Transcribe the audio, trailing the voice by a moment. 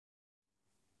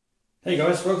Hey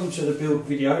guys, welcome to the build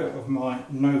video of my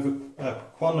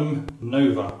Quanum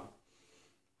Nova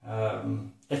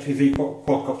FPV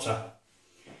quadcopter.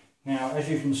 Now, as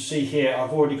you can see here,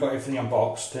 I've already got everything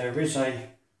unboxed. There is a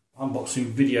unboxing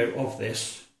video of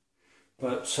this,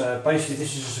 but basically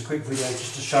this is just a quick video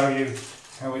just to show you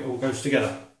how it all goes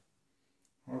together.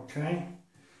 Okay,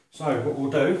 so what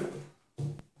we'll do,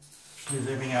 just move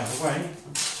everything out of the way.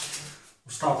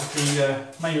 We'll start with the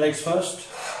main legs first.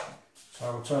 So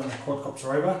I'll turn the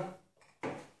quadcopter over,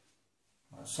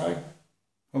 like so.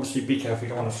 Obviously be careful, you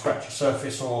don't want to scratch the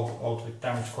surface or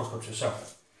damage the quadcopter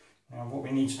yourself. Now what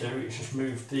we need to do is just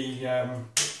move the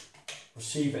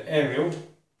receiver aerial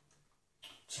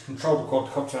to control the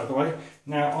quadcopter out of the way.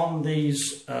 Now on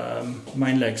these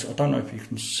main legs, I don't know if you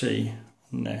can see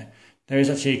on there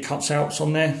is actually cuts outs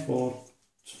on there for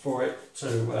it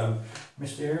to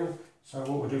miss the aerial. So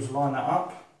what we'll do is line that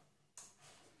up.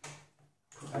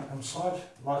 Put that inside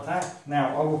like that.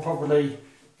 Now I will probably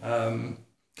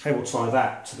cable tie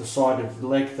that to the side of the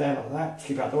leg there like that to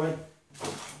keep it out of the way.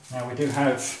 Now we do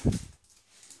have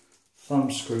thumb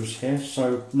screws here,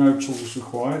 so no tools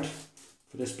required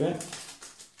for this bit.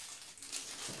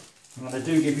 And they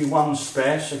do give you one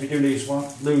spare, so if you do lose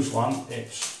one,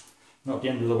 it's not the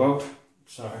end of the world.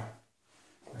 So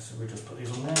we just put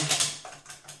these on there.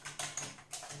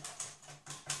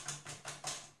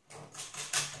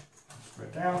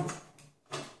 It down,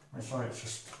 make sure it's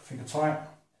just finger tight,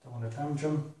 don't want to damage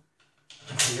them.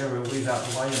 If the aerial leaves out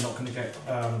of the way, you're not going to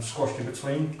get squashed in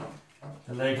between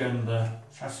the leg and the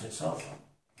chassis itself.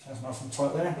 So that's nice and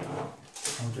tight there.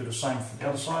 And we'll do the same for the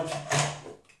other side.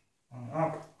 And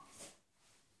up.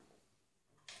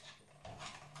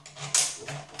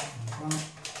 And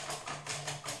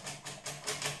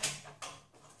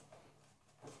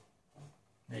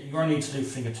yeah, you're going to need to do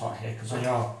finger tight here because they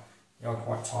are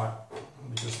quite tight.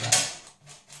 Just that.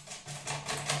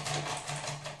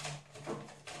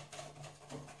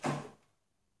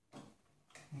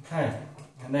 Okay,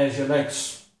 and there's your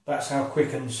legs. That's how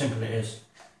quick and simple it is.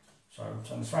 So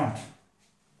turn this around.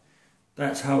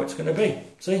 That's how it's going to be.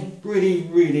 See,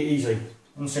 really easy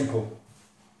and simple.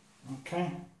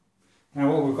 Okay.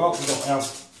 Now what we've got our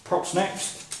props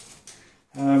next.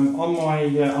 On my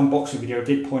unboxing video, I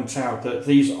did point out that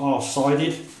these are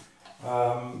sided.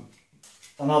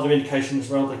 Another indication as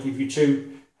well, they give you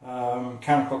two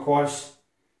counterclockwise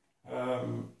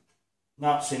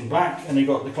nuts in black, and you've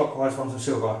got the clockwise ones in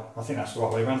silver. I think that's the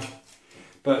right way around.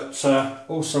 But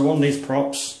also on these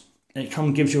props, it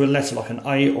gives you a letter like an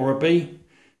A or a B,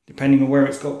 depending on where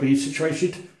it's got to be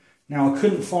situated. Now I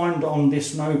couldn't find on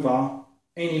this Nova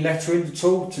any lettering at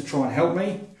all to try and help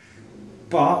me,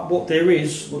 but what the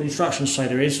instructions say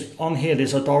there is, on here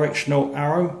there's a directional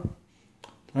arrow.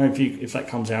 I don't know if that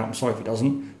comes out, I'm sorry if it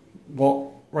doesn't,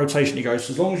 what rotation it goes.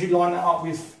 So as long as you line that up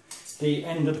with the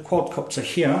end of the quadcopter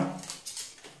here,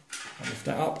 I'll lift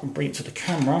that up and bring it to the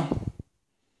camera.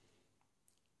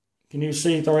 Can you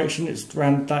see the direction? It's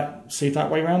around that, see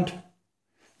that way round?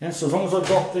 Yeah, so as long as I've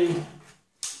got the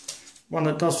one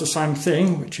that does the same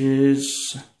thing, which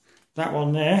is that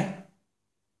one there.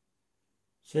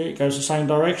 See, it goes the same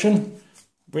direction.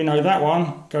 We know that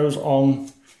one goes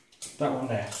on that one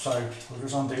there. So we'll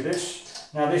just undo this.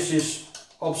 Now this is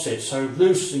opposite, so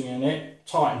loosening it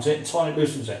tightens it, and tightening it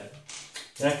loosens it.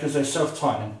 Yeah, because they're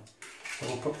self-tightening. So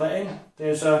we'll put that in.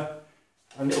 There's a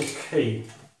little key.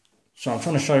 So I'm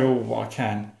trying to show you all what I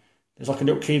can. There's like a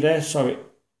little key there, so it,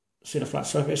 see the flat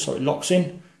surface, so it locks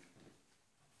in.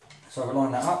 So we'll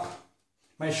line that up.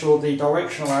 Make sure the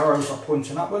directional arrows are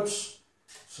pointing upwards.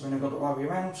 So when I've got the right way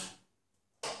around,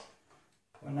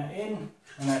 putting that in,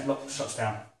 and that lock shuts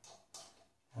down.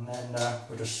 And then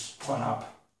we'll just tighten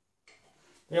up.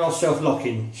 They are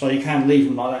self-locking, so you can leave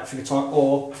them like that figure tight,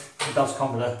 or it does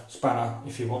come with a spanner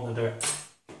if you want to do it.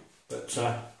 But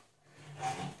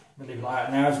we'll leave it like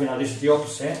that. Now, as we know, this is the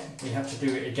opposite. We have to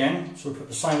do it again, so we put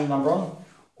the same number on,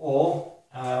 or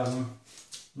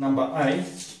number A,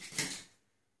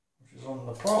 which is on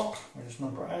the prop, which is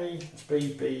number A. It's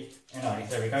B, B, and A.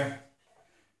 There we go.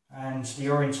 And the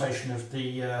orientation of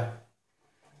the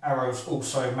arrows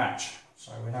also match.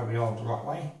 So we know we are the right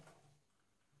way.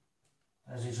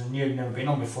 As these are new, never been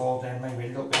on before, then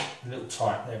maybe a little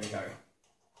tight. There we go.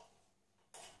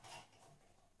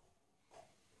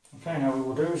 Okay, now what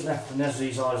we'll do is left and as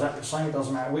these are exactly the same, it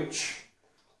doesn't matter which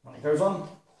one it goes on.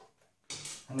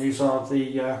 And these are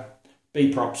the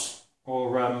B props,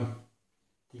 or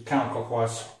the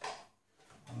counterclockwise.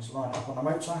 And just line up on the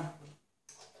motor.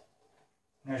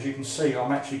 Now as you can see,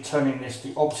 I'm actually turning this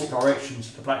the opposite direction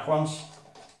to the black ones,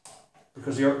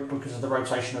 because of the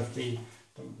rotation of the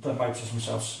motors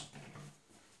themselves.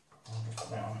 I'll just put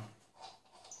that on.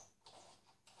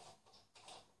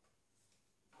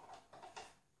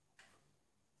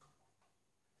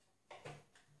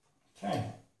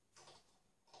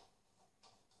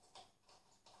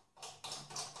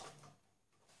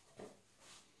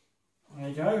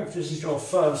 you go. If this is your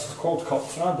first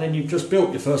quadcopter, then you've just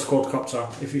built your first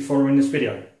quadcopter if you're following this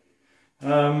video.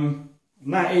 And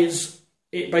that is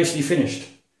it basically finished.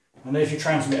 And there's your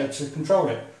transmitter to control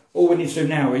it. All we need to do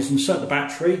now is insert the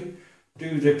battery,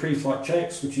 do the pre-flight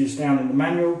checks, which is down in the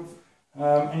manual,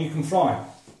 and you can fly.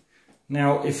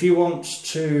 Now, if you want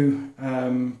to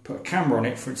put a camera on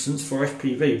it, for instance, for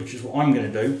FPV, which is what I'm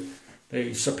going to do,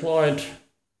 the supplied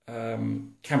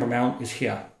camera mount is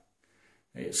here.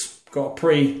 It's got a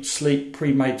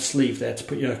pre-made sleeve there to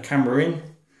put your camera in,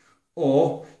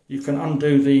 or you can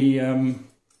undo the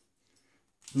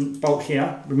bolt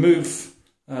here, remove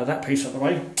that piece out of the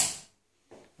way,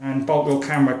 and bolt your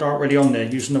camera directly on there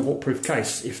using a waterproof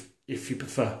case if you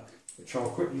prefer, which I'll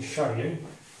quickly show you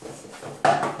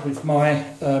with my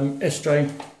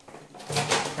SJ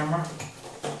camera.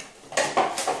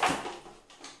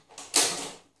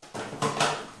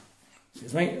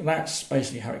 Excuse me, that's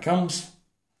basically how it comes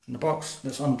in the box.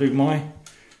 Let's undo my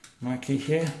key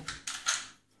here.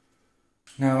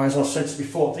 Now, as I said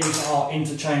before, these are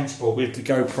interchangeable with the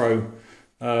GoPro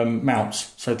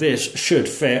mounts, so this should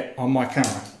fit on my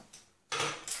camera.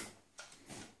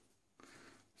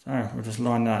 So we'll just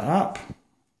line that up.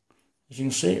 As you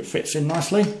can see, it fits in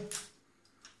nicely.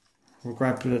 We'll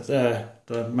grab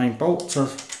the main bolt to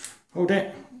hold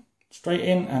it straight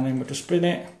in, and then we'll just spin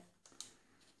it,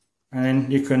 and then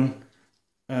you can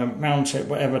mount it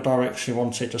whatever direction you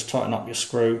want it. Just tighten up your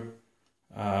screw,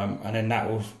 and then that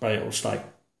will stay.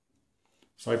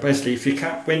 So basically,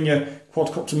 when your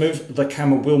quadcopter moves, the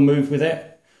camera will move with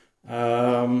it.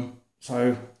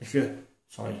 So if you're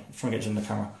trying to get in the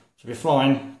camera. So if you're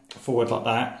flying forward like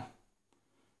that,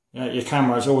 your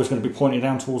camera is always going to be pointing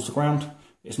down towards the ground.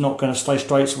 It's not going to stay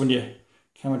straight. So when your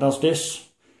camera does this,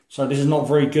 so this is not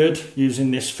very good using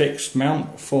this fixed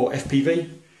mount for FPV.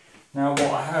 Now, what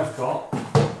I have got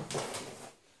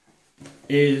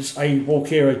is a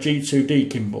Walkera G2D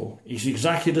gimbal. It's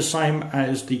exactly the same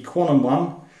as the Quanum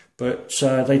one, but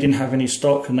they didn't have any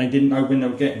stock and they didn't know when they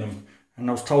were getting them. And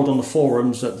I was told on the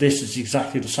forums that this is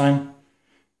exactly the same.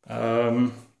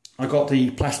 I got the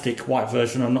plastic white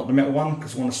version and not the metal one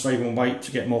because I want to save on weight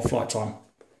to get more flight time.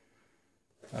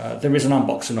 There is an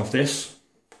unboxing of this,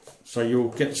 so you'll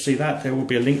get to see that. There will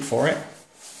be a link for it.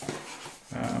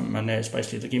 And there's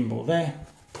basically the gimbal there.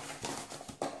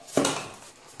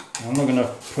 I'm not going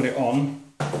to put it on,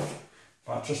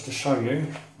 but just to show you,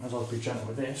 as I'll be gentle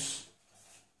with this.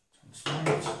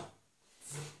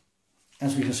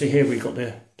 As we can see here, we've got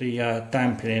the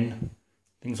dampening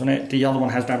things on it. The other one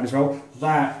has dampening as well.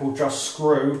 That will just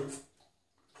screw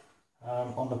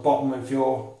on the bottom of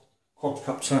your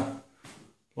quadcopter,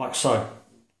 like so.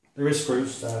 There is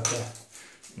screws there.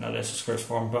 No, there's the screws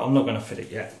for them, but I'm not going to fit it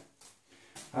yet.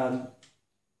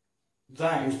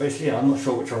 That is basically it. I'm not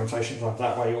sure which orientation it's like,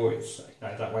 that way or it's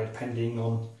that way, depending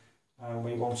on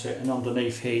where you want it. And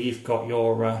underneath here you've got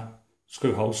your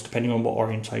screw holes, depending on what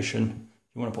orientation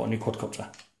you want to put on your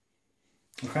quadcopter.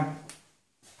 Okay.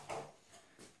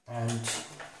 And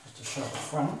just to show the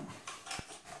front,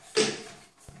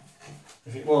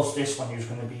 if it was this one you was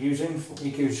going to be using,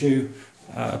 it gives you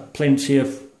plenty of,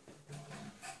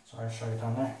 sorry, I'll show you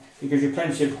down there. It gives you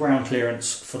plenty of ground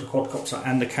clearance for the quadcopter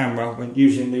and the camera when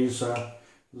using these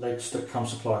legs that come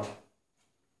supplied.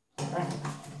 Okay.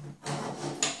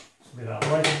 Let's move that out of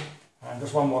the way. And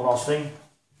just one more last thing.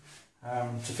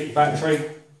 To fit your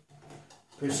battery,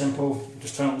 pretty simple. You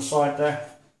just turn on the side there.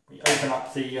 You open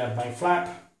up the main flap,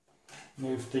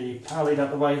 move the power lead out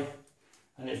of the way,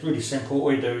 and it's really simple.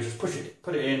 All you do is just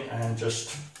put it in and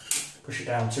just push it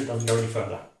down so it doesn't go any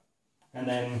further. And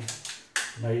then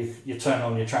you turn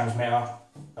on your transmitter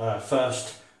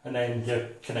first, and then you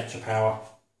connect your power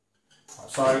like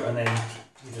so, and then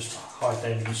you just hide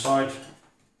them inside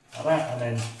like that, and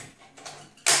then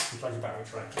you plug your battery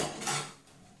tray.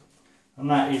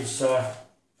 And that is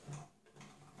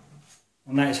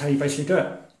how you basically do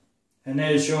it. And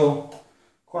there's your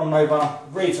Quanum Nova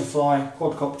ready to fly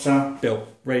quadcopter built,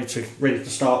 ready to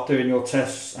start doing your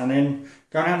tests and then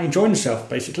going out and enjoying yourself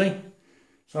basically.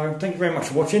 So thank you very much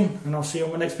for watching, and I'll see you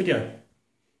on my next video.